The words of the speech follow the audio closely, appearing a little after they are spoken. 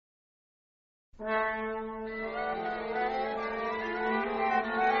The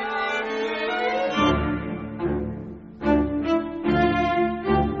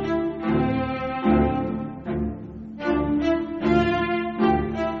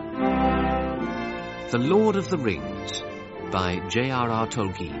Lord of the Rings by J.R.R.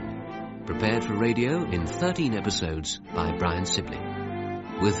 Tolkien. Prepared for radio in 13 episodes by Brian Sibley.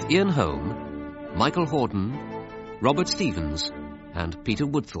 With Ian Holm, Michael Horton, Robert Stevens and Peter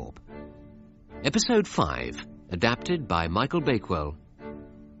Woodthorpe. Episode 5, adapted by Michael Bakewell.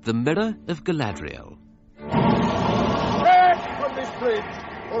 The Mirror of Galadriel. Back from this bridge,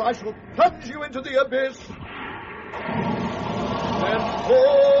 or I shall plunge you into the abyss. Then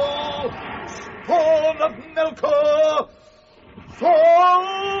fall, spawn of Melkor,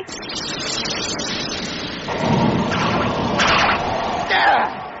 fall!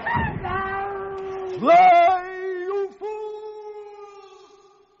 Fly, you fools!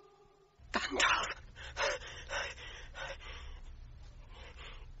 Gandalf!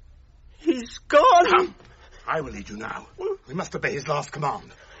 He's gone! Come, I will lead you now. We must obey his last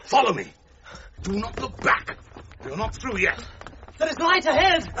command. Follow me. Do not look back. You're not through yet. There is light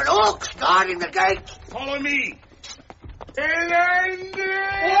ahead! An orc guarding the gate! Follow me. They're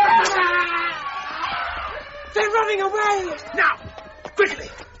running away! Now, quickly.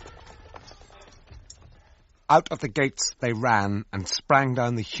 Out of the gates they ran and sprang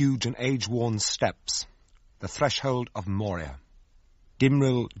down the huge and age-worn steps, the threshold of Moria.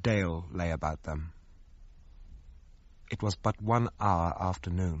 Dimrill Dale lay about them. It was but 1 hour after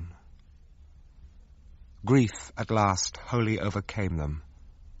noon. Grief at last wholly overcame them,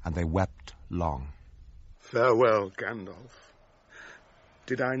 and they wept long. Farewell, Gandalf.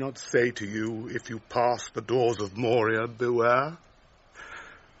 Did I not say to you, if you pass the doors of Moria, beware?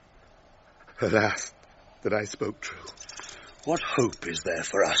 Alas, that I spoke true. What hope is there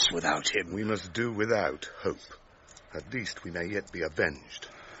for us without him? We must do without hope. At least we may yet be avenged.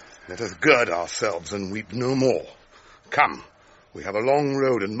 Let us gird ourselves and weep no more. Come, we have a long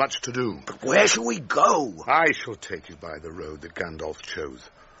road and much to do. But where shall we go? I shall take you by the road that Gandalf chose.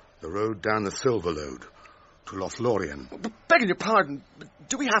 The road down the Silver Lode to Lothlorien. Begging your pardon, but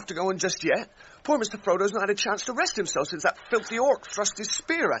do we have to go in just yet? Poor Mr. Frodo's not had a chance to rest himself since that filthy orc thrust his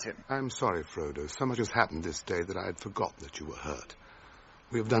spear at him. I'm sorry, Frodo. So much has happened this day that I had forgotten that you were hurt.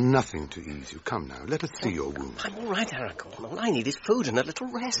 We have done nothing to ease you. Come now, let us see your wound. I'm all right, Aragorn. All I need is food and a little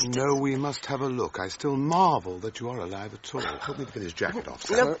rest. No, we must have a look. I still marvel that you are alive at all. Help me to get his jacket off,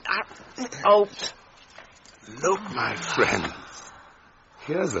 sir. Look, my friends.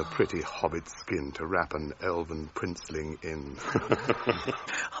 Here's a pretty hobbit skin to wrap an elven princeling in.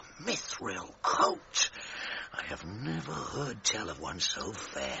 A mithril coat. I have never heard tell of one so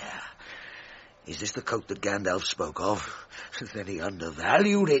fair. Is this the coat that Gandalf spoke of? Then he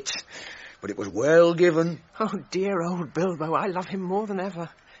undervalued it. But it was well given. Oh, dear old Bilbo, I love him more than ever.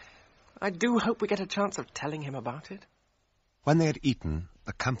 I do hope we get a chance of telling him about it. When they had eaten,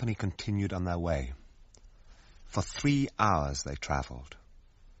 the company continued on their way. For 3 hours they travelled.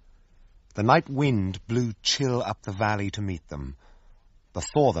 The night wind blew chill up the valley to meet them.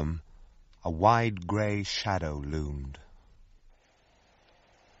 Before them, a wide grey shadow loomed.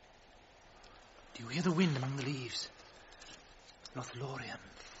 Do you hear the wind among the leaves? Lothlorien.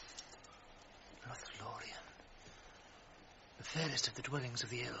 Lothlorien. The fairest of the dwellings of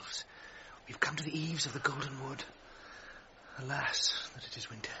the elves. We've come to the eaves of the Golden Wood. Alas, that it is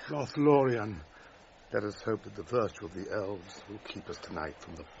winter. Lothlorien. Let us hope that the virtue of the elves will keep us tonight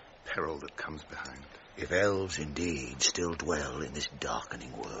from the peril that comes behind. If elves indeed still dwell in this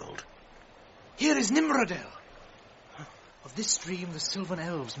darkening world. Here is Nimrodel. Of this stream the Sylvan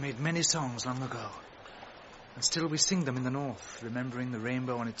Elves made many songs long ago. And still we sing them in the north, remembering the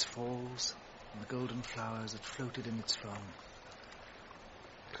rainbow on its falls and the golden flowers that floated in its foam.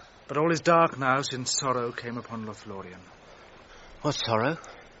 But all is dark now since sorrow came upon Lothlorien. What sorrow?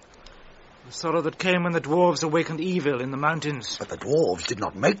 The sorrow that came when the dwarves awakened evil in the mountains. But the dwarves did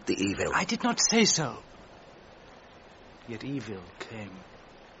not make the evil. I did not say so. Yet evil came.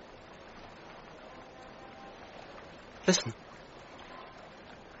 Listen.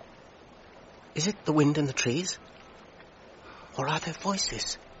 Is it the wind in the trees? Or are there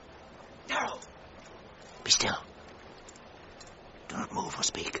voices? No. Be still. Do not move or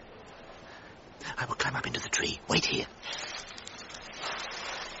speak. I will climb up into the tree. Wait here.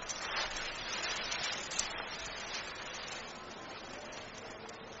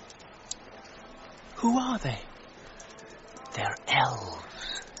 Who are they? They're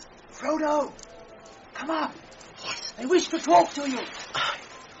elves. Frodo! Come up! Yes. They wish to talk to you.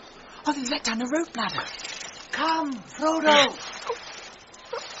 Oh, they've let down a rope ladder. Come, Frodo!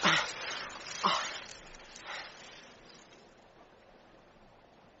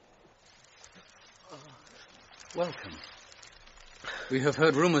 Welcome. We have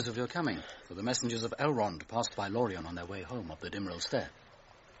heard rumours of your coming, for the messengers of Elrond passed by Lorien on their way home up the Dimrill Stair.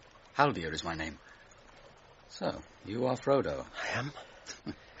 Haldir is my name. So, you are Frodo. I am.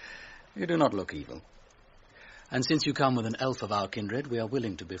 You do not look evil. And since you come with an elf of our kindred, we are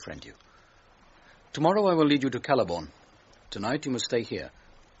willing to befriend you. Tomorrow I will lead you to Celeborn. Tonight you must stay here.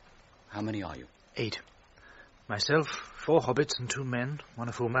 How many are you? 8. Myself, 4 hobbits and 2 men, one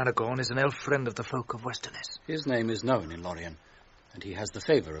of whom, Aragorn, is an elf friend of the folk of Westerness. His name is known in Lorien, and he has the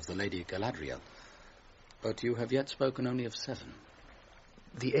favour of the Lady Galadriel. But you have yet spoken only of 7.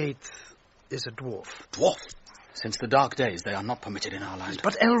 The 8th is a dwarf. Dwarf? Since the dark days, they are not permitted in our land.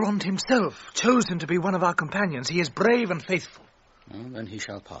 But Elrond himself chose him to be one of our companions. He is brave and faithful. Well, then he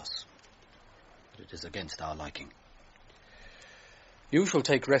shall pass. But it is against our liking. You shall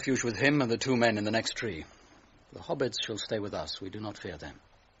take refuge with him and the 2 men in the next tree. The hobbits shall stay with us. We do not fear them.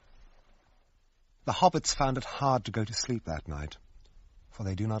 The hobbits found it hard to go to sleep that night, for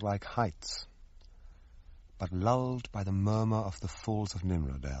they do not like heights. But lulled by the murmur of the falls of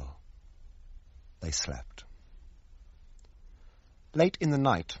Nimrodel, they slept. Late in the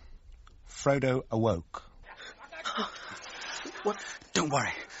night, Frodo awoke. What? Don't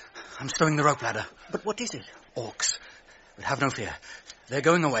worry. I'm stowing the rope ladder. But what is it? Orcs. But have no fear. They're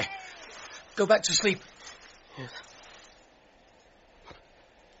going away. Go back to sleep. Yes.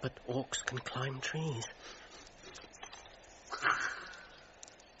 But orcs can climb trees.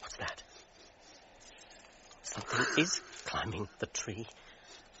 What's that? Something is climbing the tree.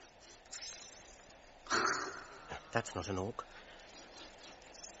 That's not an orc.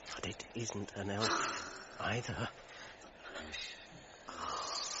 But it isn't an elf either.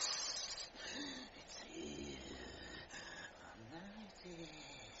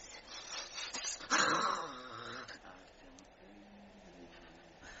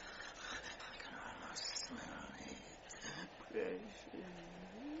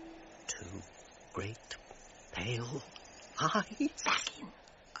 Two great pale eyes. Baggins.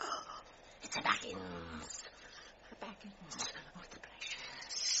 Oh, it's a Baggins. A Baggins. Oh, the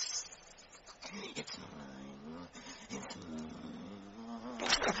precious. It's mine. It's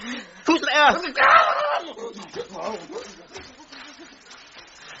mine. Who's there?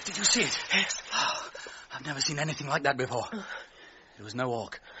 Did you see it? Yes. Oh, I've never seen anything like that before. It was no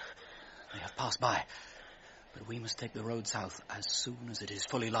orc. They have passed by. But we must take the road south as soon as it is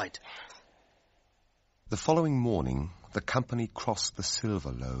fully light. The following morning, the company crossed the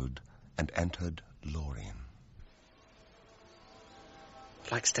Silver Lode and entered Lorien.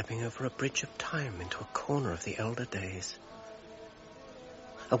 Like stepping over a bridge of time into a corner of the elder days.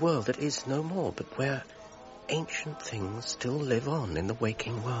 A world that is no more, but where ancient things still live on in the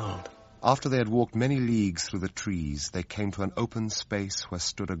waking world. After they had walked many leagues through the trees, they came to an open space where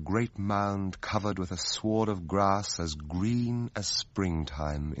stood a great mound covered with a sward of grass as green as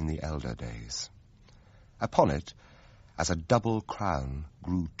springtime in the elder days. Upon it, as a double crown,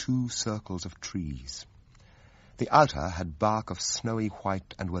 grew 2 circles of trees. The outer had bark of snowy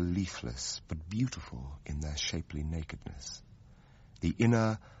white and were leafless, but beautiful in their shapely nakedness. The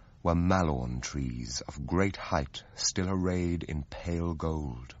inner were malorn trees of great height, still arrayed in pale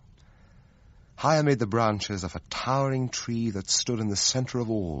gold. High amid the branches of a towering tree that stood in the center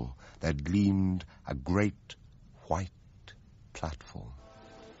of all, there gleamed a great white platform.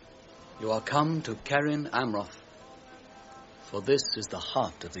 You are come to Carin Amroth, for this is the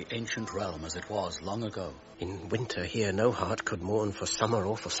heart of the ancient realm as it was long ago. In winter here, no heart could mourn for summer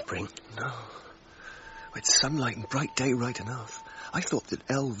or for spring. No. It's sunlight and bright day right enough. I thought that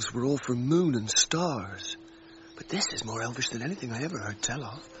elves were all for moon and stars. But this is more elvish than anything I ever heard tell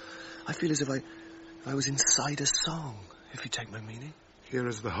of. I feel as if I was inside a song, if you take my meaning. Here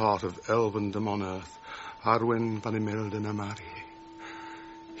is the heart of elvendom on earth, Arwen Vanimilde Namari.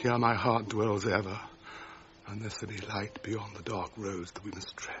 Here my heart dwells ever, and this city light beyond the dark roads that we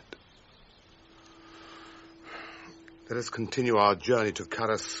must tread. Let us continue our journey to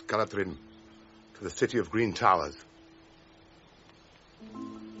Caras Galadrim, to the city of green towers.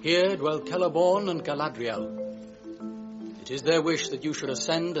 Here dwell Celeborn and Galadriel. It is their wish that you should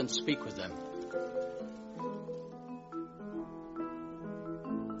ascend and speak with them.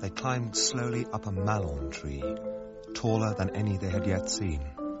 They climbed slowly up a malorn tree, taller than any they had yet seen,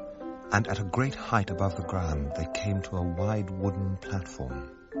 and at a great height above the ground they came to a wide wooden platform.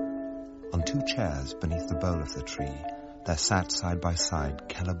 On 2 chairs beneath the bole of the tree there sat side by side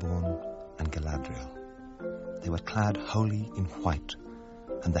Celeborn and Galadriel. They were clad wholly in white,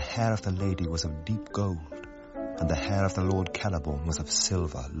 and the hair of the lady was of deep gold, and the hair of the Lord Celeborn was of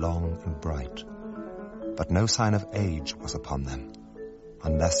silver, long and bright. But no sign of age was upon them,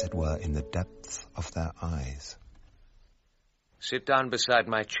 unless it were in the depths of their eyes. Sit down beside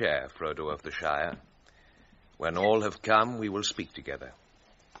my chair, Frodo of the Shire. When all have come, we will speak together.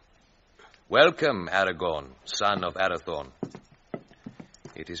 Welcome, Aragorn, son of Arathorn.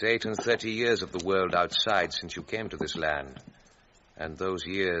 It is 38 years of the world outside since you came to this land, and those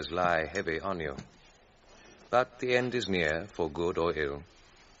years lie heavy on you. But the end is near, for good or ill.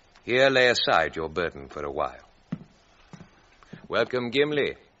 Here lay aside your burden for a while. Welcome,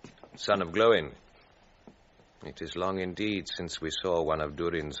 Gimli, son of Glóin. It is long indeed since we saw one of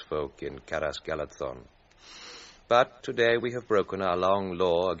Durin's folk in Caras Galadhon. But today we have broken our long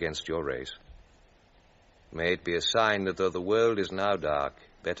law against your race. May it be a sign that though the world is now dark,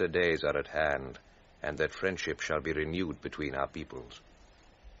 better days are at hand, and that friendship shall be renewed between our peoples.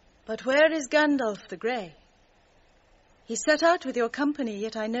 But where is Gandalf the Grey? He set out with your company,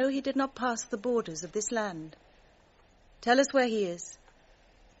 yet I know he did not pass the borders of this land. Tell us where he is,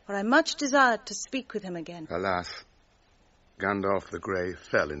 for I much desired to speak with him again. Alas, Gandalf the Grey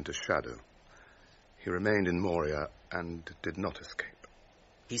fell into shadow. He remained in Moria and did not escape.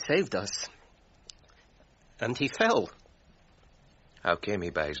 He saved us. And he fell. How came he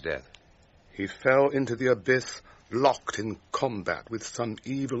by his death? He fell into the abyss, locked in combat with some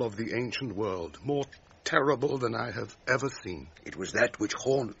evil of the ancient world, more terrible than I have ever seen. It was that which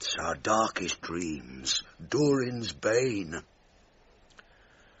haunts our darkest dreams, Durin's bane.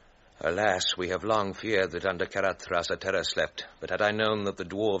 Alas, we have long feared that under Carathras a terror slept, but had I known that the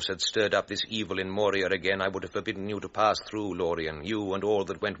dwarves had stirred up this evil in Moria again, I would have forbidden you to pass through, Lórien, you and all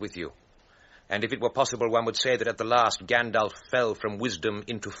that went with you. And if it were possible, one would say that at the last Gandalf fell from wisdom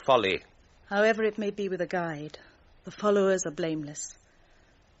into folly. However it may be with a guide, the followers are blameless.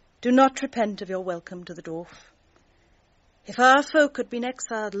 Do not repent of your welcome to the dwarf. If our folk had been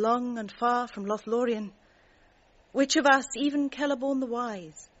exiled long and far from Lothlórien, which of us, even Celeborn the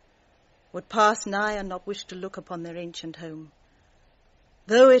Wise, would pass nigh and not wish to look upon their ancient home,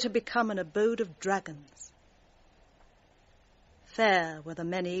 though it had become an abode of dragons? Fair were the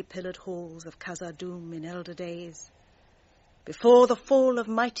many pillared halls of Khazad-dûm in elder days, before the fall of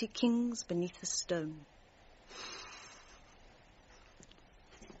mighty kings beneath the stone.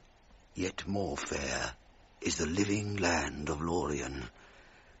 Yet more fair is the living land of Lórien,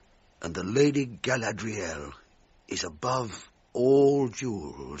 and the Lady Galadriel is above all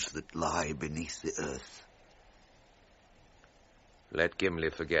jewels that lie beneath the earth. Let Gimli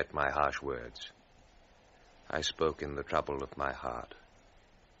forget my harsh words. I spoke in the trouble of my heart.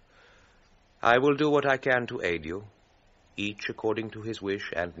 I will do what I can to aid you, each according to his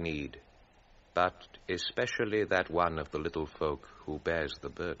wish and need, but especially that one of the little folk who bears the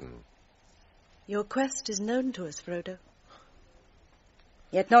burden. Your quest is known to us, Frodo.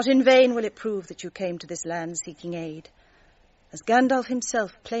 Yet not in vain will it prove that you came to this land seeking aid, as Gandalf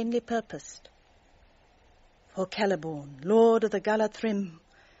himself plainly purposed. For Celeborn, Lord of the Galadhrim,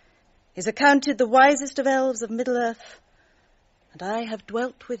 is accounted the wisest of elves of Middle-earth, and I have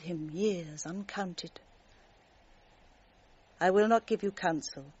dwelt with him years uncounted. I will not give you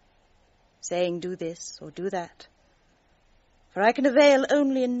counsel, saying do this or do that, for I can avail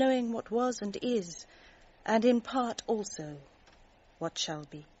only in knowing what was and is, and in part also what shall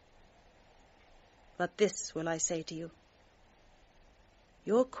be. But this will I say to you.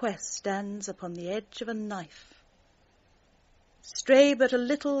 Your quest stands upon the edge of a knife. Stray but a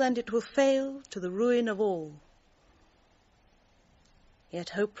little and it will fail to the ruin of all. Yet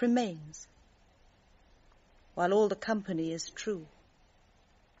hope remains, while all the company is true.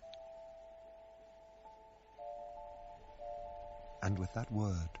 And with that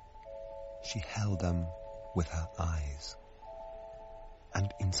word, she held them with her eyes,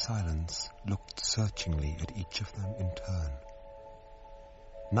 and in silence looked searchingly at each of them in turn.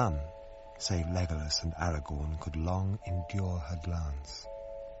 None, save Legolas and Aragorn, could long endure her glance.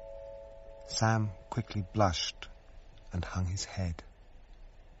 Sam quickly blushed and hung his head.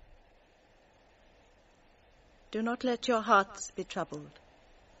 Do not let your hearts be troubled.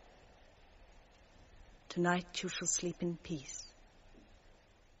 Tonight you shall sleep in peace.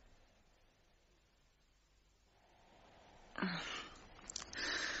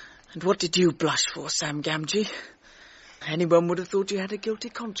 And what did you blush for, Sam Gamgee? Anyone would have thought you had a guilty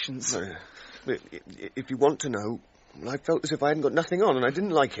conscience. If you want to know, I felt as if I hadn't got nothing on, and I didn't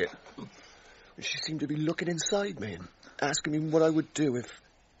like it. She seemed to be looking inside me and asking me what I would do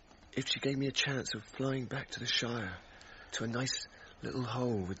if she gave me a chance of flying back to the Shire, to a nice little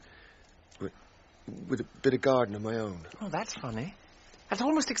hole with a bit of garden of my own. Oh, that's funny. That's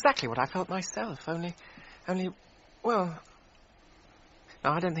almost exactly what I felt myself, only, well... No,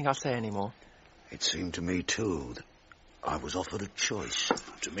 I don't think I'll say any more. It seemed to me, too, that I was offered a choice.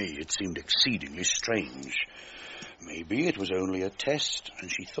 To me, it seemed exceedingly strange. Maybe it was only a test,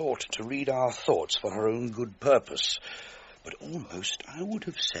 and she thought to read our thoughts for her own good purpose. But almost I would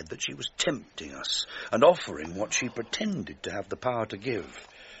have said that she was tempting us and offering what she pretended to have the power to give.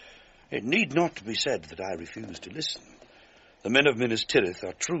 It need not be said that I refused to listen. The men of Minas Tirith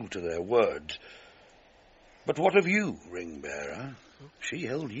are true to their word. But what of you, ring-bearer? She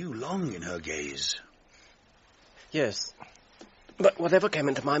held you long in her gaze. Yes, but whatever came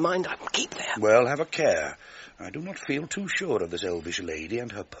into my mind, I will keep there. Well, have a care. I do not feel too sure of this elvish lady and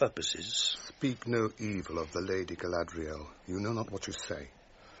her purposes. Speak no evil of the Lady Galadriel. You know not what you say.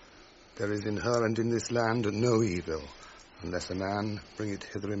 There is in her and in this land no evil, unless a man bring it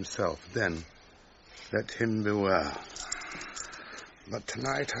hither himself. Then let him beware. But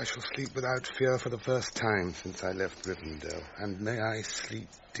tonight I shall sleep without fear for the first time since I left Rivendell, and may I sleep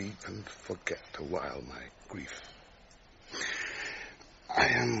deep and forget a while my grief. I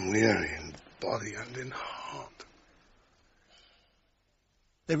am weary in body and in heart.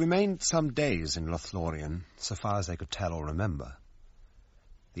 They remained some days in Lothlorien, so far as they could tell or remember.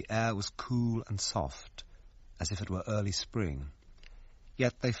 The air was cool and soft, as if it were early spring,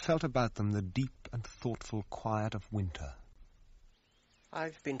 yet they felt about them the deep and thoughtful quiet of winter.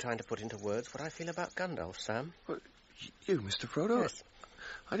 I've been trying to put into words what I feel about Gandalf, Sam. Well, you, Mr. Frodo? Yes.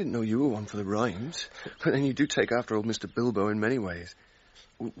 I didn't know you were one for the rhymes, but then you do take after old Mr. Bilbo in many ways.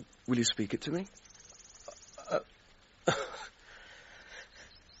 Will you speak it to me?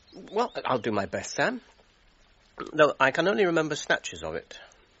 Well, I'll do my best, Sam. Though I can only remember snatches of it.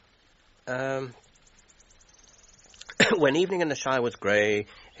 When evening in the Shire was grey,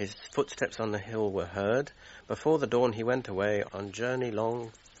 his footsteps on the hill were heard. Before the dawn he went away on journey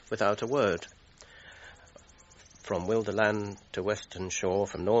long without a word. From Wilderland to western shore,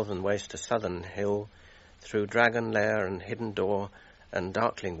 from northern waste to southern hill, through dragon lair and hidden door and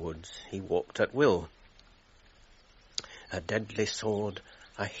darkling woods he walked at will. A deadly sword,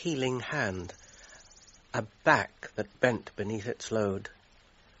 a healing hand, a back that bent beneath its load,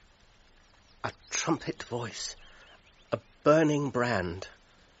 a trumpet voice, a burning brand,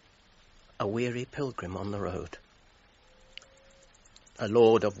 a weary pilgrim on the road. A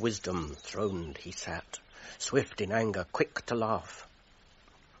lord of wisdom throned he sat, swift in anger, quick to laugh.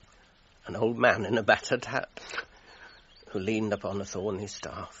 An old man in a battered hat, who leaned upon a thorny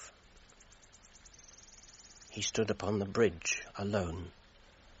staff. He stood upon the bridge alone,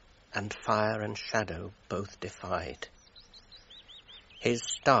 and fire and shadow both defied. His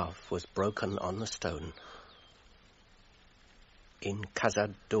staff was broken on the stone. In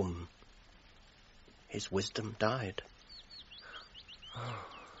Khazad-dûm, his wisdom died. Oh,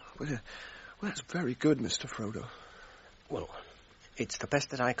 well, that's very good, Mr. Frodo. Well, it's the best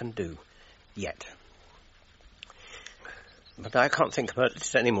that I can do, yet. But I can't think about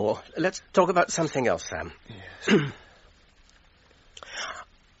it anymore. Let's talk about something else, Sam. Yes.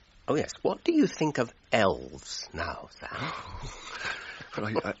 Oh, yes. What do you think of elves now, Sam?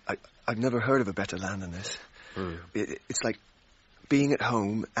 Well, I've never heard of a better land than this. It's like being at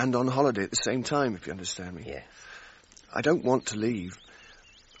home and on holiday at the same time, if you understand me. Yes. I don't want to leave.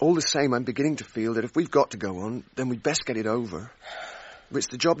 All the same, I'm beginning to feel that if we've got to go on, then we'd best get it over. It's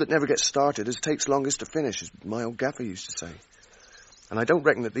the job that never gets started as takes longest to finish, as my old gaffer used to say. And I don't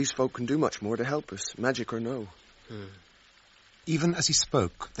reckon that these folk can do much more to help us, magic or no. Even as he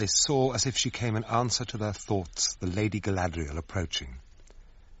spoke, they saw, as if she came in answer to their thoughts, the Lady Galadriel approaching.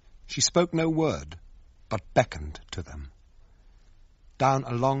 She spoke no word, but beckoned to them. Down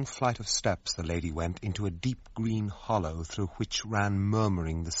a long flight of steps the lady went into a deep green hollow through which ran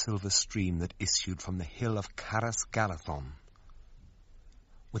murmuring the silver stream that issued from the hill of Caras Galadhon.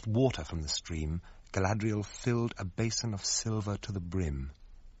 With water from the stream, Galadriel filled a basin of silver to the brim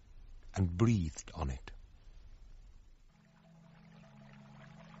and breathed on it.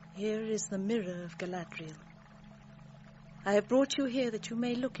 Here is the mirror of Galadriel. I have brought you here that you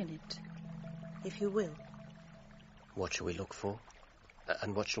may look in it, if you will. What shall we look for?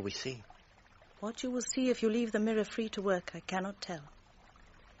 And what shall we see? What you will see if you leave the mirror free to work, I cannot tell.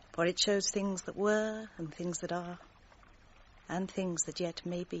 For it shows things that were, and things that are, and things that yet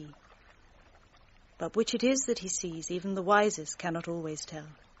may be. But which it is that he sees, even the wisest cannot always tell.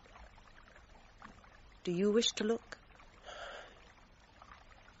 Do you wish to look?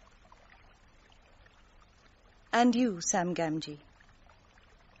 And you, Sam Gamgee,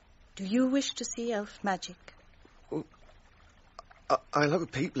 do you wish to see elf magic? I'll have a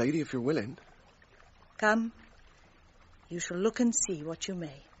peep, lady, if you're willing. Come, you shall look and see what you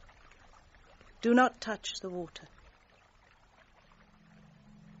may. Do not touch the water.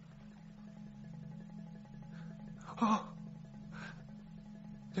 Oh,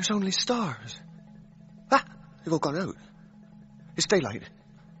 there's only stars. Ah, they've all gone out. It's daylight,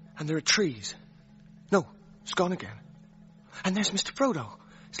 and there are trees. No, it's gone again. And there's Mr. Frodo.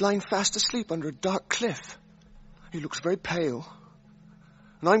 He's lying fast asleep under a dark cliff. He looks very pale.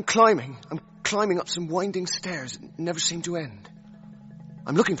 And I'm climbing up some winding stairs that never seem to end.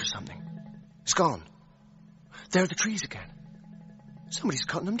 I'm looking for something. It's gone. There are the trees again. Somebody's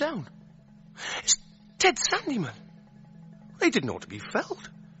cutting them down. It's Ted Sandyman. They didn't ought to be felled.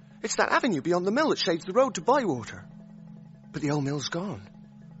 It's that avenue beyond the mill that shades the road to Bywater. But the old mill's gone.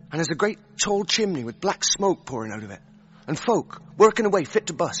 And there's a great tall chimney with black smoke pouring out of it. And folk working away fit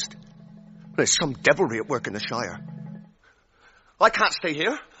to bust. There's some devilry at work in the Shire. I can't stay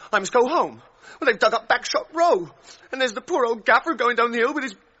here. I must go home. Well, they've dug up Bagshot Row. And there's the poor old gaffer going down the hill with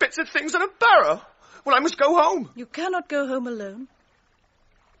his bits of things on a barrow. Well, I must go home. You cannot go home alone.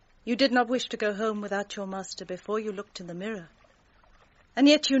 You did not wish to go home without your master before you looked in the mirror. And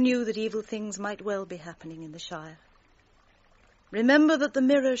yet you knew that evil things might well be happening in the Shire. Remember that the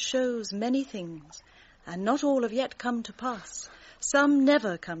mirror shows many things, and not all have yet come to pass. Some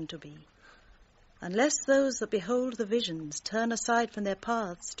never come to be, unless those that behold the visions turn aside from their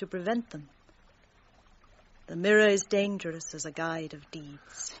paths to prevent them. The mirror is dangerous as a guide of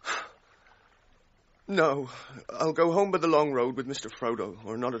deeds. No, I'll go home by the long road with Mr. Frodo,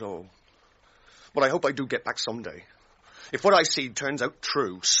 or not at all. But I hope I do get back someday. If what I see turns out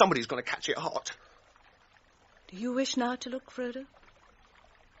true, somebody's going to catch it hot. Do you wish now to look, Frodo?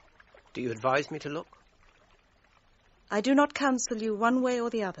 Do you advise me to look? I do not counsel you one way or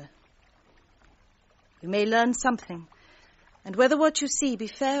the other. You may learn something, and whether what you see be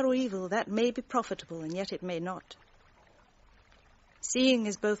fair or evil, that may be profitable, and yet it may not. Seeing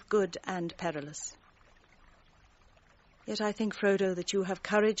is both good and perilous. Yet I think, Frodo, that you have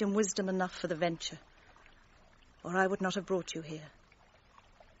courage and wisdom enough for the venture, or I would not have brought you here.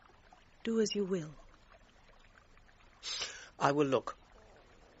 Do as you will. I will look.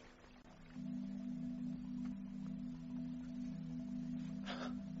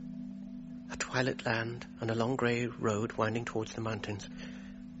 A twilit land and a long grey road winding towards the mountains.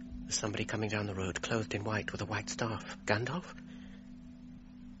 There's somebody coming down the road, clothed in white with a white staff. Gandalf?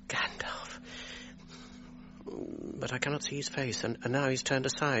 Gandalf. But I cannot see his face, and now he's turned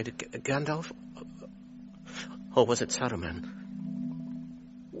aside. Gandalf? Or was it Saruman?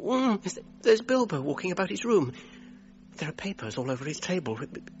 There's Bilbo walking about his room. There are papers all over his table.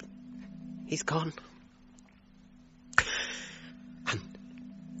 He's gone. And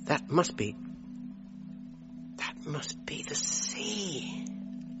that must be the sea.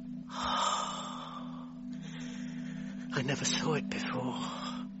 I never saw it before.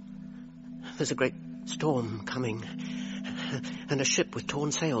 There's a great storm coming, and a ship with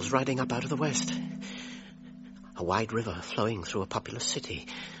torn sails riding up out of the west. A wide river flowing through a populous city.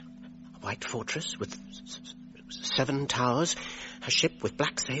 A white fortress with 7 towers, a ship with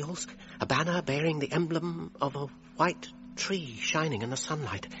black sails, a banner bearing the emblem of a white tree shining in the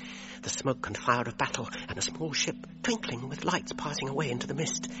sunlight, the smoke and fire of battle, and a small ship twinkling with lights passing away into the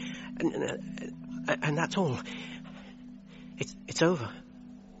mist. And that's all. It's over.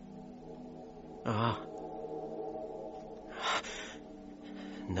 Ah.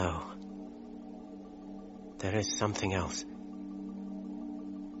 No. There is something else.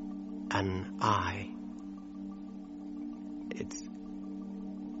 An eye. It's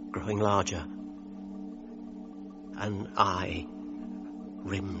growing larger. An eye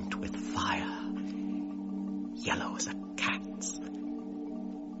rimmed with fire, yellow as a cat's.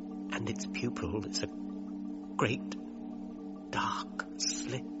 And its pupil is a great dark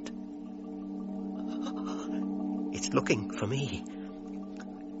slit. It's looking for me,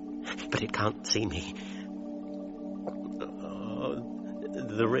 but it can't see me.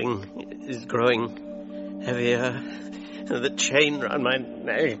 The ring is growing heavier. The chain round my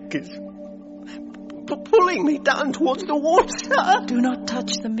neck is pulling me down towards the water. Do not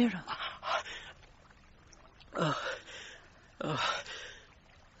touch the mirror.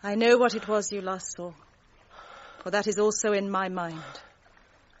 I know what it was you last saw, for that is also in my mind.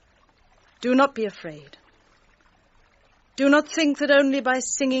 Do not be afraid. Do not think that only by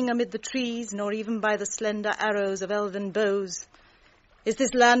singing amid the trees, nor even by the slender arrows of elven bows, is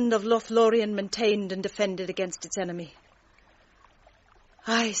this land of Lothlorien maintained and defended against its enemy.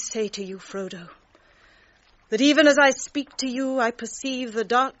 I say to you, Frodo, that even as I speak to you, I perceive the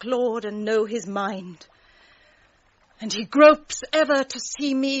Dark Lord and know his mind. And he gropes ever to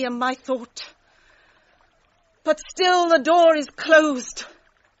see me and my thought. But still the door is closed.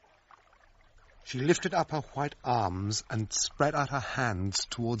 She lifted up her white arms and spread out her hands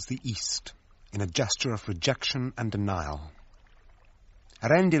towards the east. in a gesture of rejection and denial.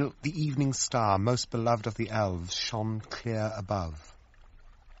 Arendil, the evening star, most beloved of the elves, shone clear above,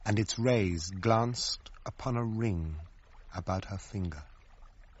 and its rays glanced upon a ring about her finger.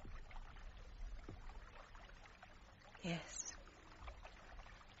 Yes.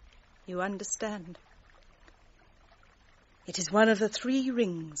 You understand. It is one of the 3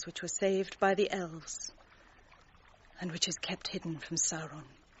 rings which were saved by the elves, and which is kept hidden from Sauron.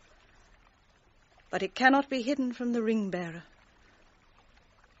 But it cannot be hidden from the ring-bearer,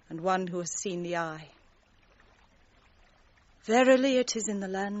 and one who has seen the eye. Verily it is in the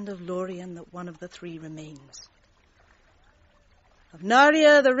land of Lorien that one of the 3 remains. Of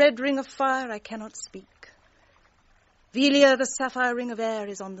Narya, the red ring of fire, I cannot speak. Velia, the sapphire ring of air,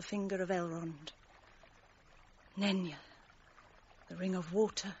 is on the finger of Elrond. Nenya, the ring of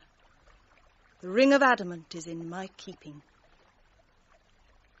water, the ring of adamant, is in my keeping.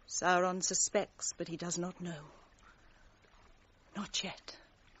 Sauron suspects, but he does not know. Not yet.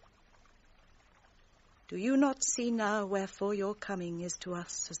 Do you not see now wherefore your coming is to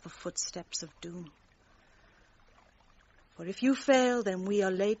us as the footsteps of doom? For if you fail, then we are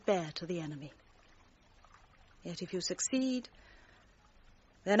laid bare to the enemy. Yet if you succeed,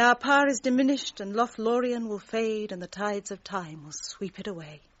 then our power is diminished, and Lothlorien will fade, and the tides of time will sweep it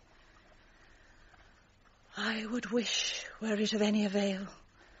away. I would wish, were it of any avail,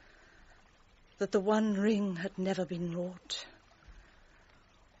 that the one ring had never been wrought,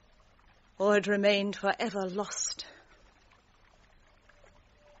 or had remained forever lost.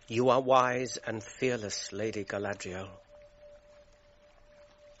 You are wise and fearless, Lady Galadriel.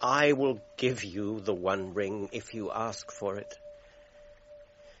 I will give you the one ring if you ask for it.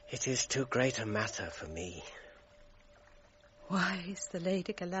 It is too great a matter for me. Wise the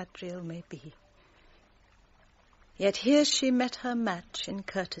Lady Galadriel may be, yet here she met her match in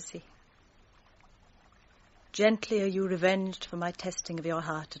courtesy. Gently are you revenged for my testing of your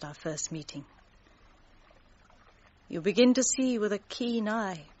heart at our first meeting. You begin to see with a keen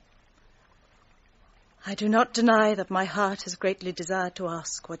eye. I do not deny that my heart has greatly desired to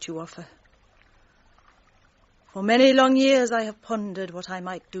ask what you offer. For many long years I have pondered what I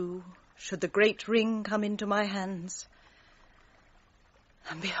might do should the great ring come into my hands.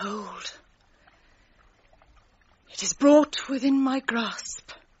 And behold, it is brought within my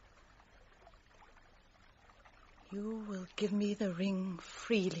grasp. You will give me the ring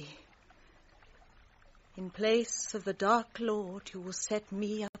freely. In place of the Dark Lord, you will set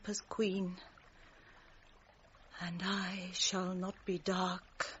me up as queen. And I shall not be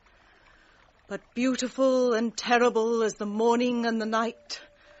dark, but beautiful and terrible as the morning and the night,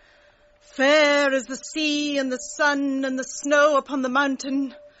 fair as the sea and the sun and the snow upon the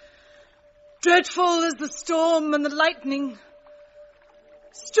mountain, dreadful as the storm and the lightning,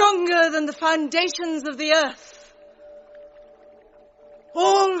 stronger than the foundations of the earth.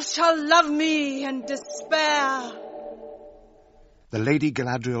 All shall love me and despair. The Lady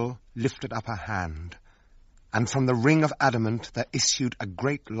Galadriel lifted up her hand, and from the ring of adamant there issued a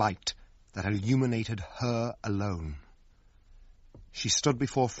great light that illuminated her alone. She stood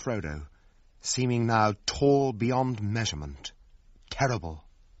before Frodo, seeming now tall beyond measurement, terrible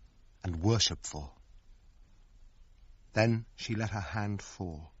and worshipful. Then she let her hand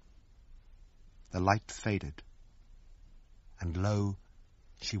fall. The light faded, and lo,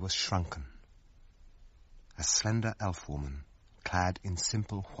 she was shrunken, a slender elf-woman clad in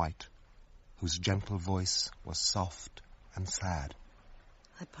simple white, whose gentle voice was soft and sad.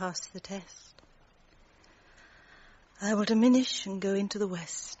 I passed the test. I will diminish and go into the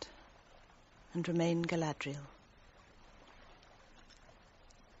west and remain Galadriel.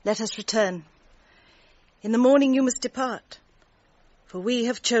 Let us return. In the morning you must depart, for we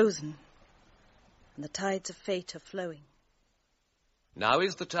have chosen, and the tides of fate are flowing. Now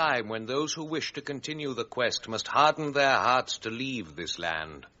is the time when those who wish to continue the quest must harden their hearts to leave this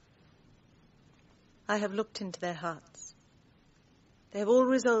land. I have looked into their hearts. They have all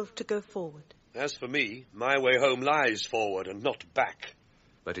resolved to go forward. As for me, my way home lies forward and not back.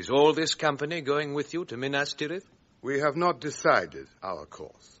 But is all this company going with you to Minas Tirith? We have not decided our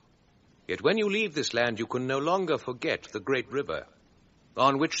course. Yet when you leave this land, you can no longer forget the great river.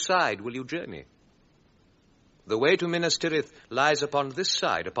 On which side will you journey? The way to Minas Tirith lies upon this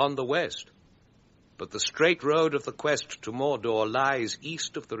side, upon the west. But the straight road of the quest to Mordor lies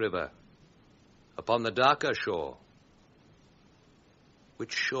east of the river, upon the darker shore.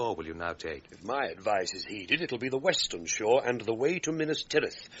 Which shore will you now take? If my advice is heeded, it'll be the western shore and the way to Minas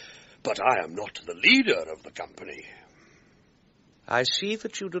Tirith. But I am not the leader of the company. I see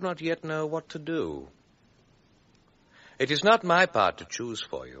that you do not yet know what to do. It is not my part to choose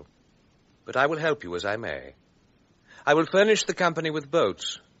for you. but I will help you as I may. I will furnish the company with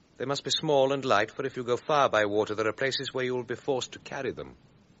boats. They must be small and light, for if you go far by water, there are places where you will be forced to carry them.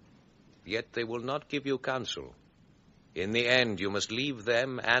 Yet they will not give you counsel. In the end, you must leave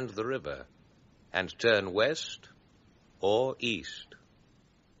them and the river, and turn west or east.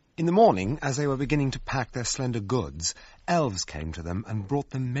 In the morning, as they were beginning to pack their slender goods, elves came to them and brought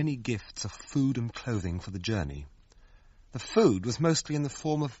them many gifts of food and clothing for the journey. The food was mostly in the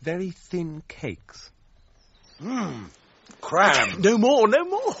form of very thin cakes. Cram. No more, no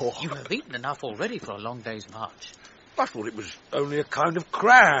more. You have eaten enough already for a long day's march. I thought it was only a kind of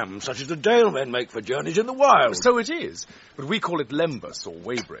cram, such as the Dale men make for journeys in the wild. So it is, but we call it lembus, or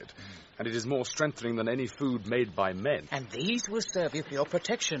waybread, and it is more strengthening than any food made by men. And these will serve you for your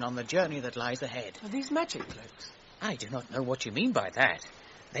protection on the journey that lies ahead. Are these magic cloaks? I do not know what you mean by that.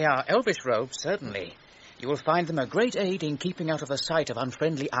 They are elvish robes, certainly. You will find them a great aid in keeping out of the sight of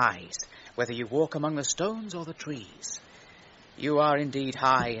unfriendly eyes, whether you walk among the stones or the trees. You are indeed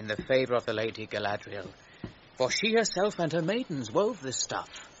high in the favour of the Lady Galadriel, for she herself and her maidens wove this stuff.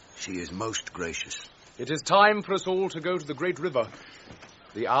 She is most gracious. It is time for us all to go to the great river.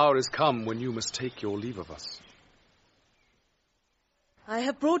 The hour is come when you must take your leave of us. I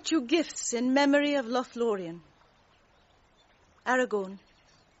have brought you gifts in memory of Lothlorien. Aragorn,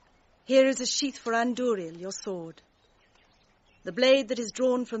 here is a sheath for Andúril, your sword. The blade that is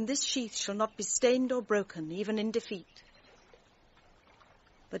drawn from this sheath shall not be stained or broken, even in defeat.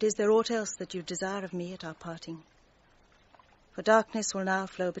 But is there aught else that you desire of me at our parting? For darkness will now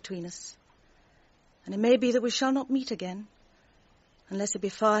flow between us, and it may be that we shall not meet again, unless it be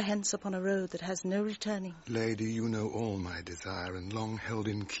far hence upon a road that has no returning. Lady, you know all my desire, and long held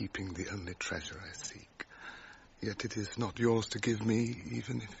in keeping the only treasure I seek. Yet it is not yours to give me,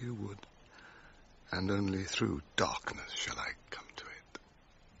 even if you would. And only through darkness shall I come to it.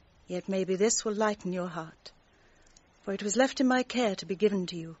 Yet maybe this will lighten your heart, for it was left in my care to be given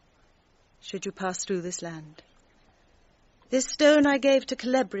to you, should you pass through this land. This stone I gave to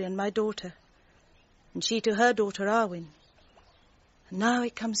Celebrian, my daughter, and she to her daughter Arwen. And now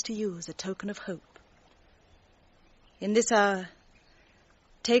it comes to you as a token of hope. In this hour,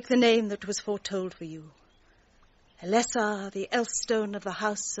 take the name that was foretold for you, Elessar, the Elfstone of the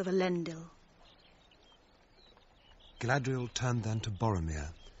House of Elendil. Galadriel turned then to Boromir,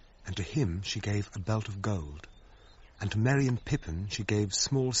 and to him she gave a belt of gold. And to Merry and Pippin she gave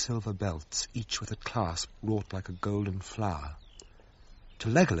small silver belts, each with a clasp wrought like a golden flower. To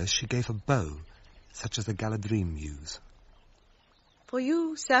Legolas she gave a bow, such as the Galadrim use. For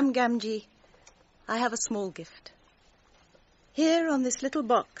you, Sam Gamgee, I have a small gift. Here on this little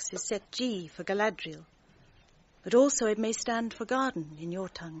box is set G for Galadriel, but also it may stand for garden in your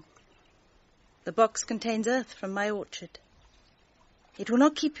tongue. The box contains earth from my orchard. It will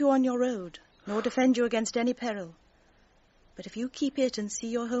not keep you on your road, nor defend you against any peril. But if you keep it and see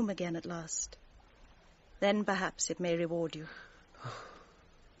your home again at last, then perhaps it may reward you.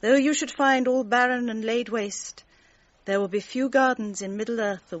 Though you should find all barren and laid waste, there will be few gardens in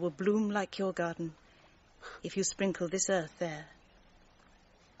Middle-earth that will bloom like your garden, if you sprinkle this earth there.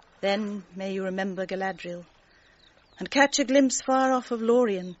 Then may you remember Galadriel, and catch a glimpse far off of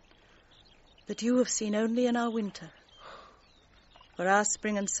Lorien, that you have seen only in our winter. For our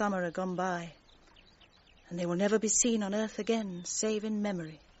spring and summer are gone by, and they will never be seen on earth again, save in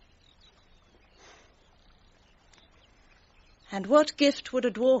memory. And what gift would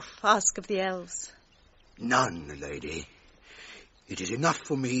a dwarf ask of the elves? None, lady. It is enough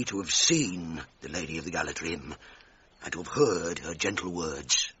for me to have seen the Lady of the Galadrim, and to have heard her gentle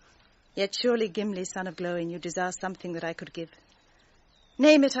words. Yet surely, Gimli, son of Glóin, you desire something that I could give.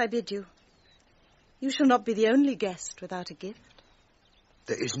 Name it, I bid you. You shall not be the only guest without a gift.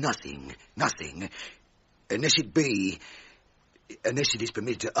 There is nothing, unless it is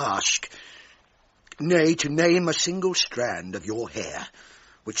permitted to ask, nay, to name a single strand of your hair,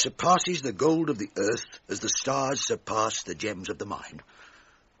 which surpasses the gold of the earth as the stars surpass the gems of the mine.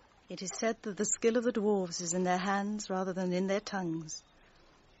 It is said that the skill of the dwarves is in their hands rather than in their tongues.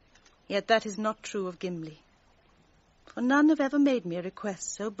 Yet that is not true of Gimli, for none have ever made me a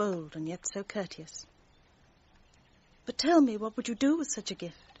request so bold and yet so courteous. But tell me, what would you do with such a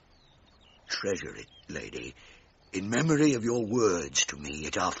gift? Treasure it, lady, in memory of your words to me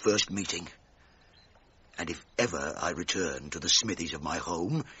at our first meeting. And if ever I return to the smithies of my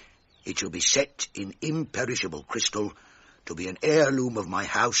home, it shall be set in imperishable crystal, to be an heirloom of my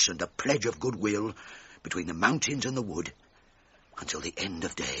house and a pledge of goodwill between the mountains and the wood, until the end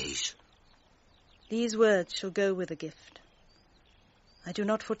of days. These words shall go with the gift. I do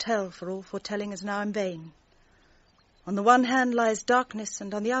not foretell, for all foretelling is now in vain. On the one hand lies darkness,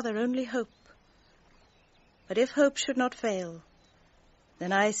 and on the other only hope. But if hope should not fail,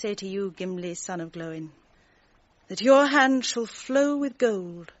 then I say to you, Gimli, son of Glóin, that your hand shall flow with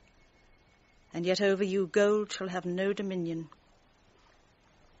gold, and yet over you gold shall have no dominion.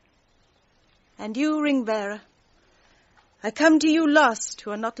 And you, ring-bearer, I come to you last,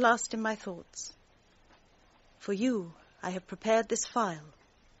 who are not last in my thoughts. For you I have prepared this phial.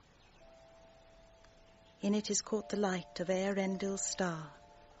 In it is caught the light of Eärendil's star,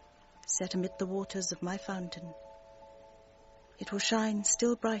 set amid the waters of my fountain. It will shine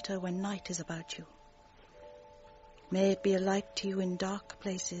still brighter when night is about you. May it be a light to you in dark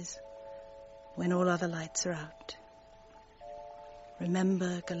places, when all other lights are out.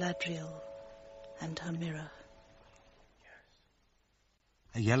 Remember Galadriel and her mirror.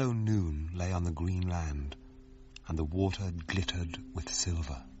 A yellow noon lay on the green land, and the water glittered with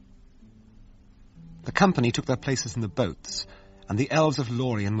silver. The company took their places in the boats, and the elves of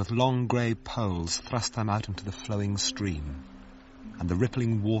Lórien with long grey poles thrust them out into the flowing stream, and the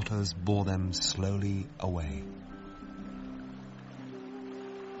rippling waters bore them slowly away.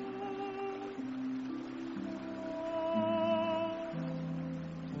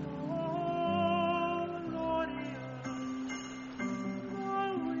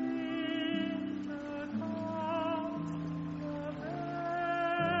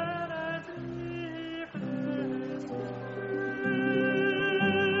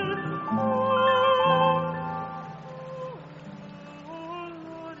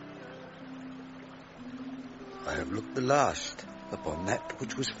 I have looked the last upon that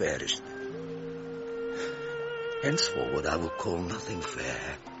which was fairest. Henceforward I will call nothing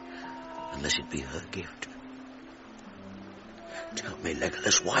fair, unless it be her gift. Tell me,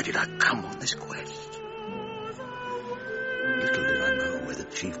 Legolas, why did I come on this quest? Little did I know where the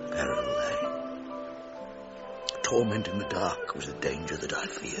chief peril lay. Torment in the dark was a danger that I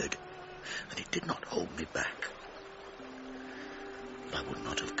feared, and it did not hold me back. But I would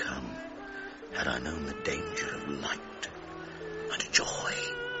not have come had I known the danger of light and joy.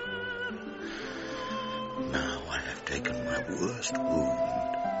 Now I have taken my worst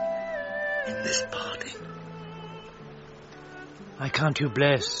wound in this parting. I count you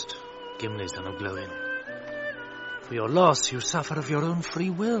blessed, Gimli, son of Glóin. For your loss you suffer of your own free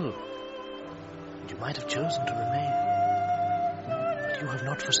will, and you might have chosen to remain. But you have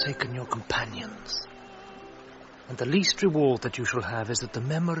not forsaken your companions. And the least reward that you shall have is that the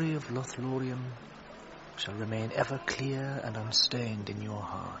memory of Lothlórien shall remain ever clear and unstained in your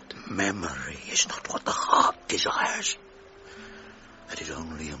heart. Memory is not what the heart desires. That is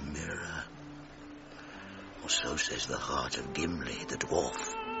only a mirror. Or so says the heart of Gimli, the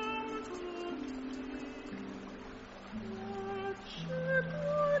dwarf.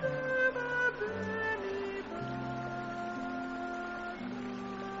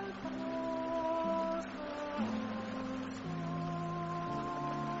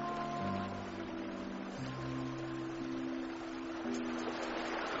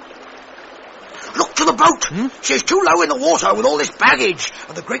 To the boat! She's too low in the water with all this baggage,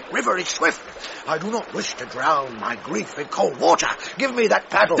 and the great river is swift. I do not wish to drown my grief in cold water. Give me that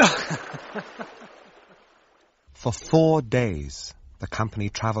paddle. For 4 days the company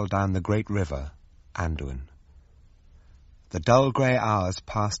travelled down the great river, Anduin. The dull grey hours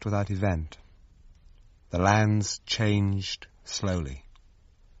passed without event. The lands changed slowly.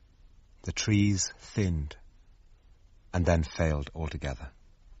 The trees thinned, and then failed altogether.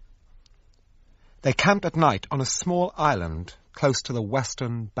 They camped at night on a small island close to the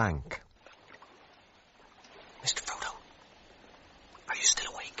western bank. Mr. Frodo, are you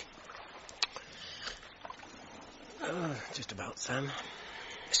still awake? Just about, Sam.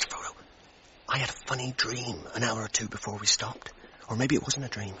 Mr. Frodo, I had a funny dream an hour or two before we stopped. Or maybe it wasn't a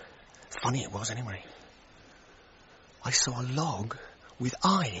dream. Funny it was, anyway. I saw a log with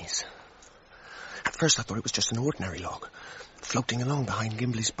eyes. At first I thought it was just an ordinary log, floating along behind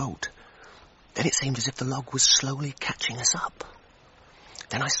Gimli's boat. Then it seemed as if the log was slowly catching us up.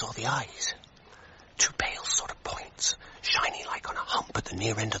 Then I saw the eyes. 2 pale sort of points, shiny like on a hump at the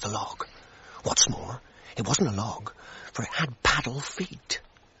near end of the log. What's more, it wasn't a log, for it had paddle feet.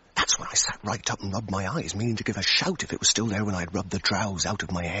 That's when I sat right up and rubbed my eyes, meaning to give a shout if it was still there when I'd rubbed the drowse out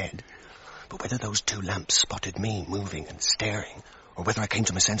of my head. But whether those 2 lamps spotted me moving and staring, or whether I came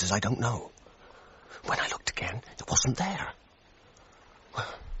to my senses, I don't know. When I looked again, it wasn't there.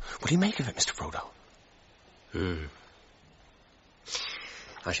 What do you make of it, Mr. Frodo?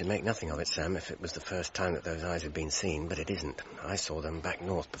 I should make nothing of it, Sam, if it was the first time that those eyes had been seen, but it isn't. I saw them back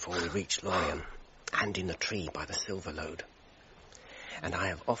north before we reached Lórien, and in the tree by the silver lode. and I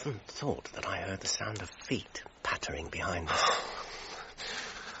have often thought that I heard the sound of feet pattering behind us.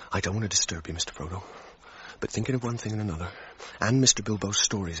 I don't want to disturb you, Mr. Frodo, but thinking of one thing and another, and Mr. Bilbo's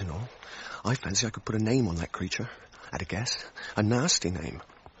stories and all, I fancy I could put a name on that creature. At a guess, a nasty name.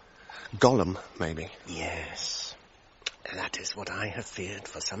 Gollum, maybe. Yes, that is what I have feared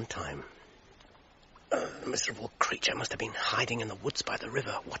for some time. The miserable creature must have been hiding in the woods by the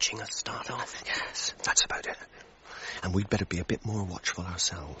river, watching us start off. Yes, that's about it. And we'd better be a bit more watchful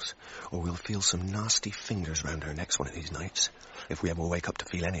ourselves, or we'll feel some nasty fingers round her necks one of these nights, if we ever wake up to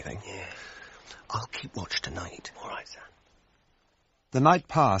feel anything. Yeah. I'll keep watch tonight. All right, sir. The night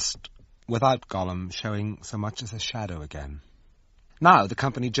passed without Gollum showing so much as a shadow again. Now the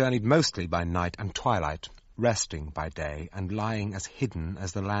company journeyed mostly by night and twilight, resting by day and lying as hidden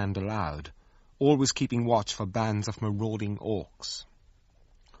as the land allowed, always keeping watch for bands of marauding orcs.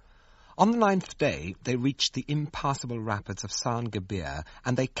 On the 9th day, they reached the impassable rapids of San Gebir,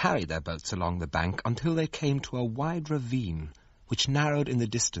 and they carried their boats along the bank until they came to a wide ravine, which narrowed in the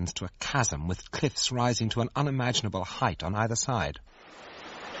distance to a chasm with cliffs rising to an unimaginable height on either side.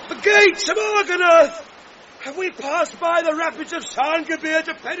 The gates of Argonath! Have we passed by the rapids of San Gebir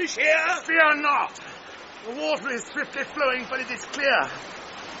to perish here? Fear not! The water is swiftly flowing, but it is clear.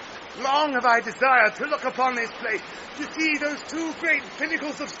 Long have I desired to look upon this place, to see those two great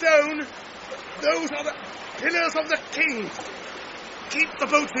pinnacles of stone. Those are the pillars of the kings. Keep the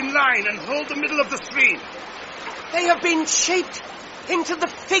boats in line and hold the middle of the stream. They have been shaped into the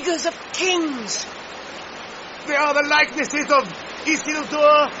figures of kings. They are the likenesses of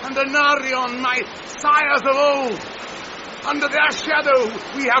Isildur and Anarion, my sires of old. Under their shadow,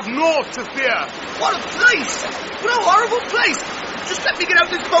 we have naught to fear. What a place! What a horrible place! Just let me get out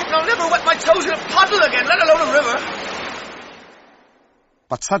of this boat and I'll never wet my toes in a puddle again, let alone a river.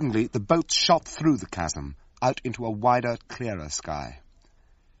 But suddenly the boats shot through the chasm, out into a wider, clearer sky.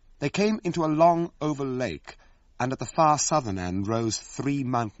 They came into a long oval lake, and at the far southern end rose 3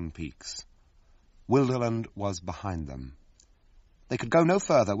 mountain peaks. Wilderland was behind them. They could go no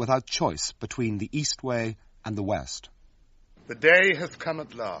further without choice between the east way and the west. The day has come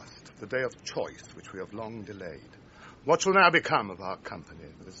at last, the day of choice which we have long delayed. What shall now become of our company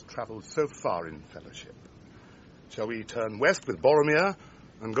that has travelled so far in fellowship? Shall we turn west with Boromir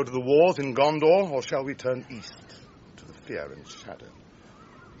and go to the wars in Gondor, or shall we turn east to the fear and shadow?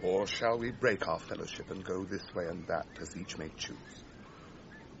 Or shall we break our fellowship and go this way and that, as each may choose?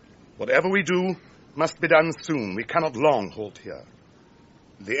 Whatever we do must be done soon. We cannot long halt here.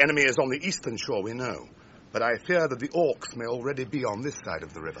 The enemy is on the eastern shore, we know, but I fear that the orcs may already be on this side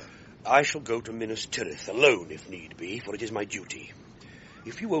of the river. I shall go to Minas Tirith alone, if need be, for it is my duty.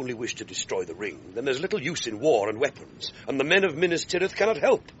 If you only wish to destroy the ring, then there's little use in war and weapons, and the men of Minas Tirith cannot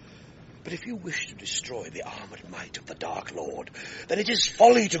help. But if you wish to destroy the armoured might of the Dark Lord, then it is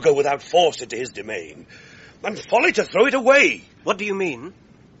folly to go without force into his domain, and folly to throw it away. What do you mean?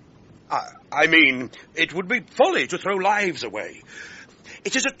 I mean, it would be folly to throw lives away.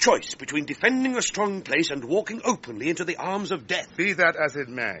 It is a choice between defending a strong place and walking openly into the arms of death. Be that as it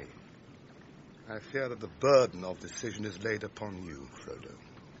may, I fear that the burden of decision is laid upon you, Frodo.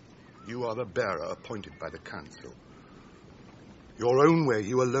 You are the bearer appointed by the council. Your own way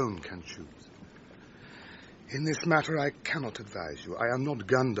you alone can choose. In this matter I cannot advise you. I am not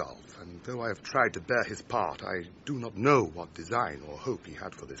Gandalf, and though I have tried to bear his part, I do not know what design or hope he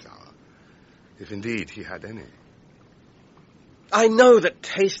had for this hour, if indeed he had any. I know that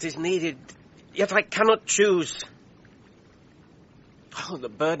haste is needed, yet I cannot choose. Oh, the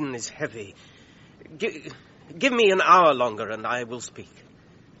burden is heavy. Give me an hour longer and I will speak.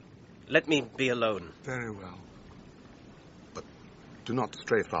 Let me be alone. Very well. But do not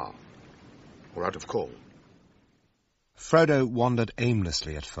stray far, or out of call. Frodo wandered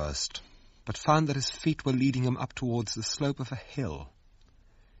aimlessly at first, but found that his feet were leading him up towards the slope of a hill.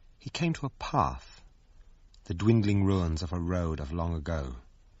 He came to a path, the dwindling ruins of a road of long ago.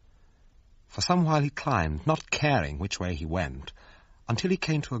 For some while he climbed, not caring which way he went, until he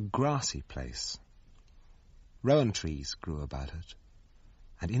came to a grassy place. Rowan trees grew about it,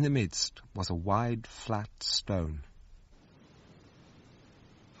 and in the midst was a wide, flat stone.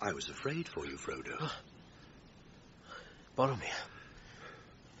 I was afraid for you, Frodo. Boromir.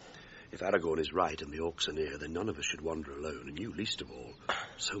 If Aragorn is right and the orcs are near, then none of us should wander alone, and you least of all.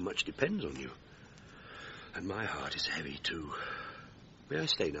 So much depends on you. And my heart is heavy, too. May I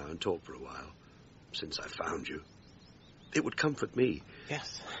stay now and talk for a while, since I've found you? It would comfort me.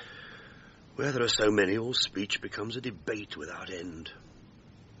 Yes. Where there are so many, all speech becomes a debate without end.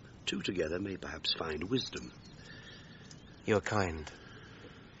 Two together may perhaps find wisdom. You're kind.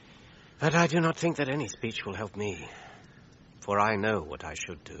 But I do not think that any speech will help me. for I know what I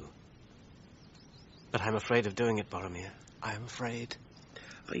should do. But I'm afraid of doing it, Boromir. I am afraid.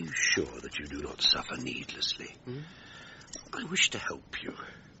 Are you sure that you do not suffer needlessly? I wish to help you.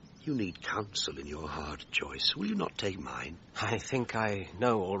 You need counsel in your hard choice. Will you not take mine? I think I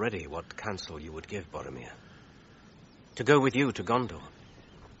know already what counsel you would give, Boromir. To go with you to Gondor.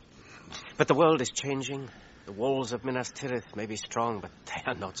 But the world is changing. The walls of Minas Tirith may be strong, but they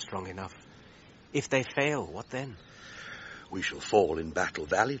are not strong enough. If they fail, what then? We shall fall in battle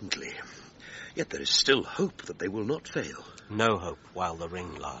valiantly. Yet there is still hope that they will not fail. No hope while the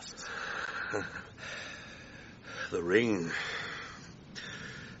ring lasts. The ring.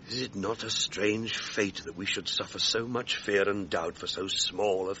 Is it not a strange fate that we should suffer so much fear and doubt for so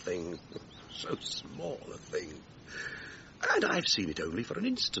small a thing? So small a thing. And I've seen it only for an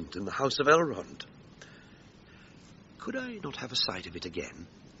instant in the house of Elrond. Could I not have a sight of it again?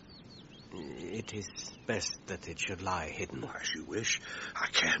 It is best that it should lie hidden. As you wish. I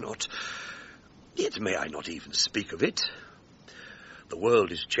care not. Yet may I not even speak of it? The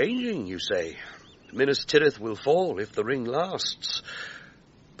world is changing, you say. Minas Tirith will fall if the ring lasts.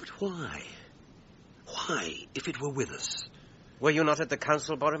 But why? Why, if it were with us? Were you not at the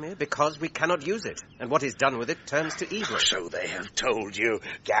council, Boromir? Because we cannot use it, and what is done with it turns to evil. So they have told you,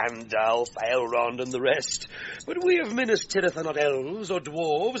 Gandalf, Elrond, and the rest. But we of Minas Tirith are not elves or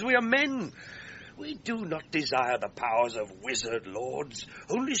dwarves, we are men. We do not desire the powers of wizard lords,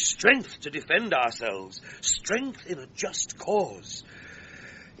 only strength to defend ourselves, strength in a just cause.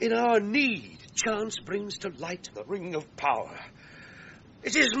 In our need, chance brings to light the ring of power.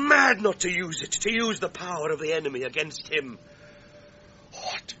 It is mad not to use it, to use the power of the enemy against him.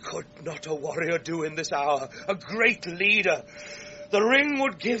 What could not a warrior do in this hour, a great leader? The ring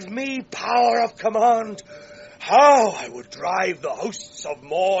would give me power of command. How I would drive the hosts of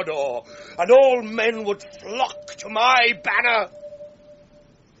Mordor, and all men would flock to my banner.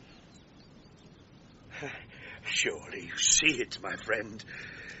 Surely you see it, my friend.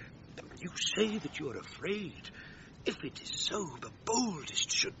 You say that you are afraid. If it is so, the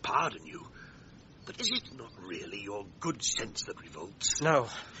boldest should pardon you. But is it not really your good sense that revolts? No,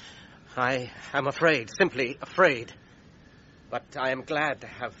 I am afraid, simply afraid. But I am glad to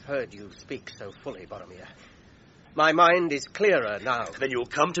have heard you speak so fully, Boromir. My mind is clearer now. Then you'll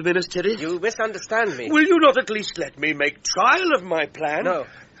come to Minas Tirith? You misunderstand me. Will you not at least let me make trial of my plan? No.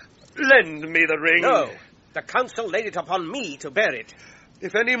 Lend me the ring. No. The council laid it upon me to bear it.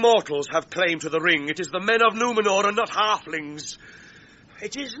 If any mortals have claim to the ring, it is the men of Númenor and not halflings.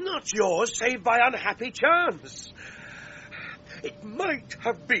 It is not yours, save by unhappy chance. It might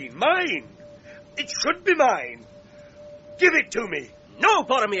have been mine. It should be mine. Give it to me. No,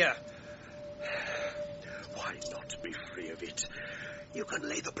 Boromir. Why not be free of it? You can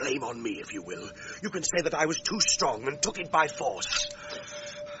lay the blame on me if you will. You can say that I was too strong and took it by force.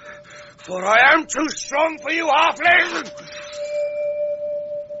 For I am too strong for you, halfling!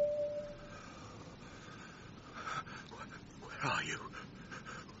 Where are you?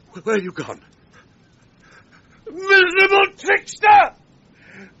 Where are you gone? Miserable trickster!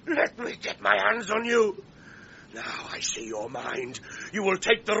 Let me get my hands on you. Now I see your mind. You will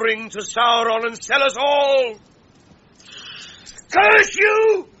take the ring to Sauron and sell us all. Curse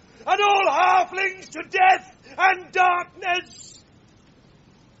you and all halflings to death and darkness!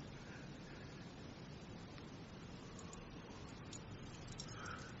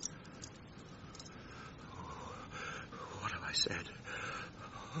 What have I said?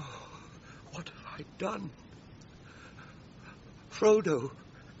 Oh, what have I done? Frodo,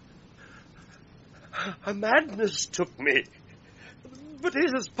 a madness took me, but it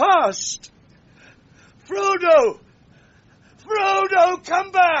has passed. Frodo! Frodo,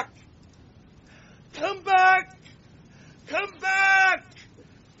 come back! Come back! Come back!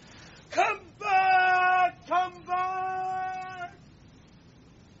 Come back! Come back!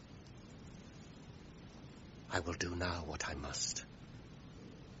 I will do now what I must.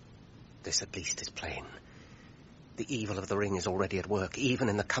 This at least is plain. The evil of the ring is already at work, even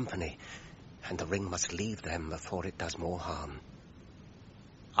in the company, and the ring must leave them before it does more harm.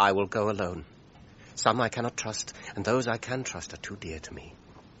 I will go alone. Some I cannot trust, and those I can trust are too dear to me.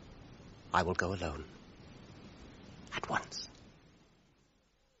 I will go alone. At once.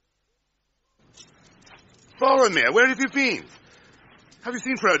 Boromir, where have you been? Have you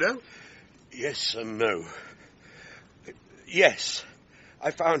seen Frodo? Yes and no. Yes.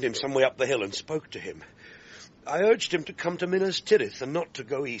 I found him some way up the hill and spoke to him. I urged him to come to Minas Tirith and not to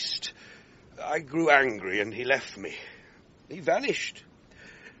go east. I grew angry and he left me. He vanished.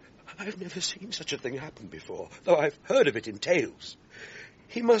 I've never seen such a thing happen before, though I've heard of it in tales.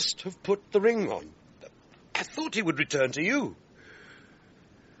 He must have put the ring on. I thought he would return to you.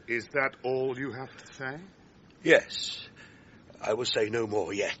 Is that all you have to say? Yes. I will say no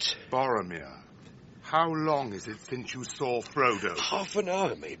more yet. Boromir, how long is it since you saw Frodo? Half an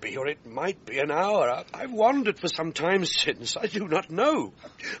hour, maybe, or it might be an hour. I've wandered for some time since. I do not know.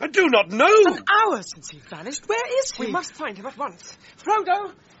 I do not know! An hour since he vanished. Where is he? We must find him at once.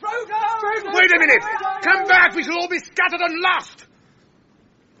 Frodo! Frodo! Wait a minute! Come back! We shall all be scattered and lost!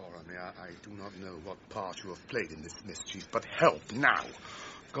 Boromir, I do not know what part you have played in this mischief, but help now.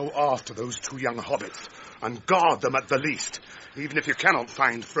 Go after those two young hobbits, and guard them at the least, even if you cannot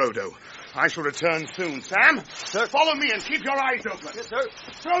find Frodo. I shall return soon. Sam, sir, follow me and keep your eyes open. Yes, sir.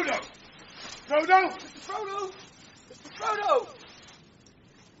 Frodo! Frodo! Mr. Frodo! Mr. Frodo!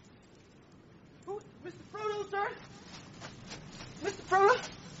 Who? Mr. Frodo, sir? Mr. Frodo?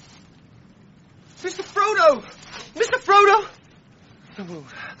 Mr. Frodo! Mr. Frodo!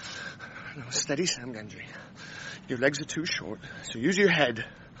 No, steady, Sam Gendry. Your legs are too short, so use your head.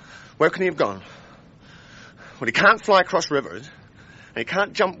 Where can he have gone? Well, he can't fly across rivers, and he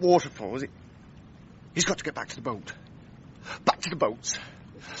can't jump waterfalls. He's got to get back to the boat. Back to the boats.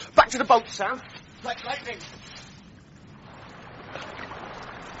 Back to the boat, Sam. Like lightning.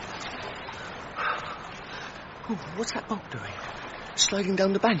 Oh, what's that boat doing? Sliding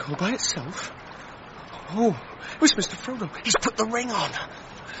down the bank all by itself? Oh, where's Mr. Frodo? He's put the ring on.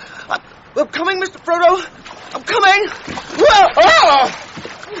 I'm coming, Mr. Frodo. I'm coming. Whoa,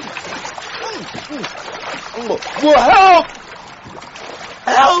 help!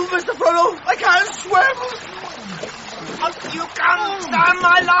 Help, Mr. Frodo. I can't swim. You can't stand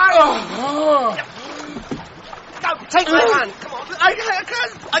my life. Now, take my hand. Come on.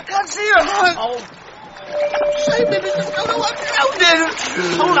 I can't see your hand. Oh. Save me, Mr. Frodo. I'm drowning.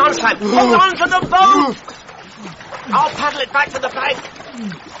 Hold on, Sam. Hold on to the boat. I'll paddle it back to the bank.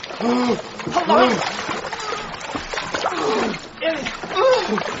 Hold on.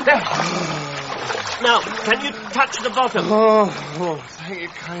 There. Now, can you touch the bottom? Oh, thank you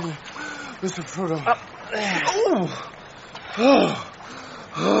kindly, Mr. Frodo. Up there.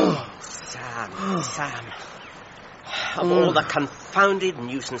 Sam. Of all the confounded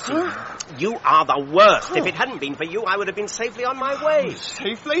nuisances, you are the worst. If it hadn't been for you, I would have been safely on my way.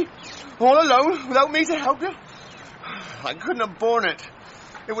 Safely? All alone, without me to help you? I couldn't have borne it.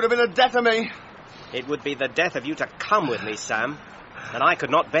 It would have been the death of me. It would be the death of you to come with me, Sam. And I could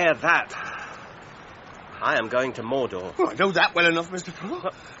not bear that. I am going to Mordor. Oh, I know that well enough, Mr. Frodo.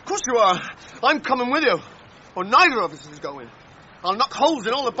 Of course you are. I'm coming with you. Or neither of us is going. I'll knock holes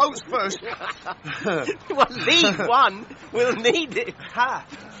in all the boats first. Well, leave one. We'll need it.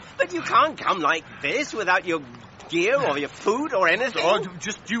 But you can't come like this without your gear or your food or anything. Oh,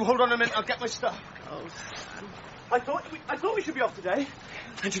 just you hold on a minute. I'll get my stuff. Oh, I thought we should be off today.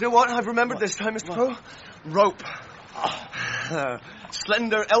 And you know what I've remembered this time, Mr. Frodo? Rope.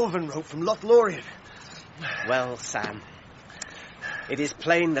 Slender elven rope from Lothlorien. Well, Sam, it is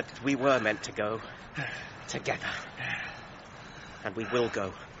plain that we were meant to go together. And we will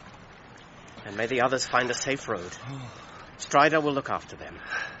go. And may the others find a safe road. Strider will look after them.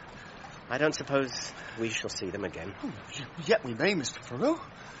 I don't suppose we shall see them again. Yet we may, Mr. Frodo.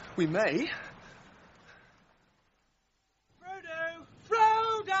 We may.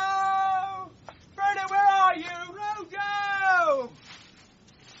 Frodo! Frodo, where are you? Frodo!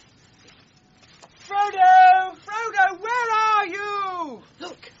 Frodo! Frodo, where are you?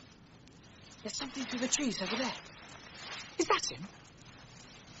 Look. There's something through the trees over there. Is that him?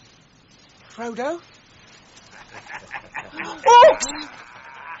 Frodo? Oh!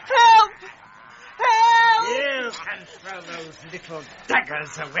 Help! Help! You can throw those little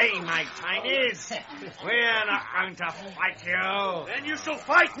daggers away, my tinies. We're not going to fight you. Then you shall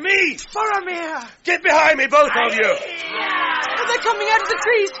fight me! Boromir! Get behind me, both of you! Are they coming out of the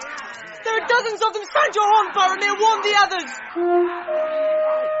trees? There are dozens of them. Sound your horn, Boromir. Warn the others.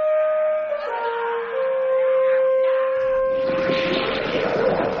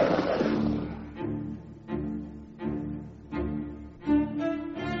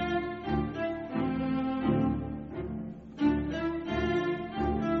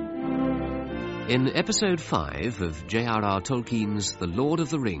 In Episode 5 of J.R.R. Tolkien's The Lord of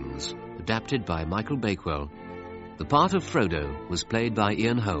the Rings, adapted by Michael Bakewell, the part of Frodo was played by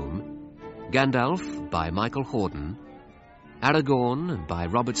Ian Holm, Gandalf by Michael Hordern, Aragorn by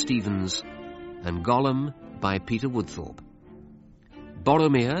Robert Stevens, and Gollum by Peter Woodthorpe.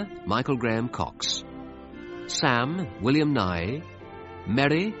 Boromir, Michael Graham Cox. Sam, William Nye.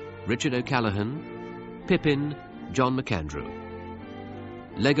 Merry, Richard O'Callaghan. Pippin, John McAndrew.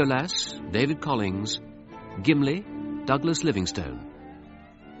 Legolas, David Collings. Gimli, Douglas Livingstone.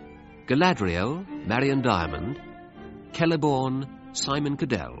 Galadriel, Marion Diamond, Celeborn, Simon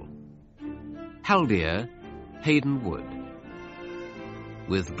Cadell, Haldir, Hayden Wood.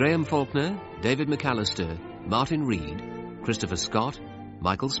 With Graham Faulkner, David McAllister, Martin Reed, Christopher Scott,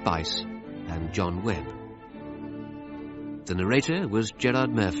 Michael Spice, and John Webb. The narrator was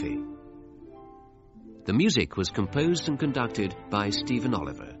Gerard Murphy. The music was composed and conducted by Stephen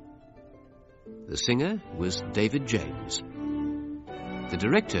Oliver. The singer was David James. The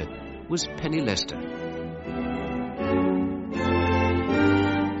director was Penny Lester.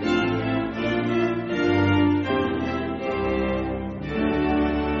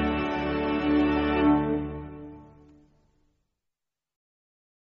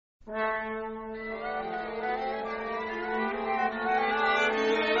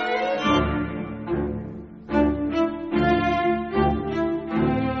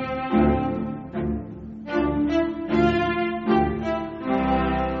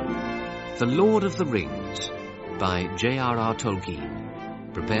 The Lord of the Rings by J.R.R.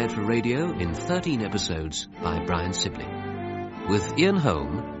 Tolkien. Prepared for radio in 13 episodes by Brian Sibley. With Ian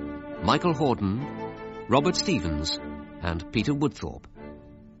Holm, Michael Hordern, Robert Stevens, and Peter Woodthorpe.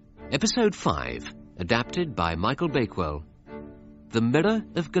 Episode 5, adapted by Michael Bakewell. The Mirror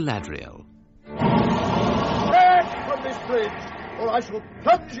of Galadriel. Back from this bridge, or I shall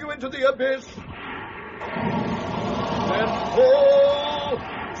plunge you into the abyss. Then fall,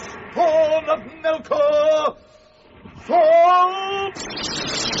 spawn of Melkor! Fall!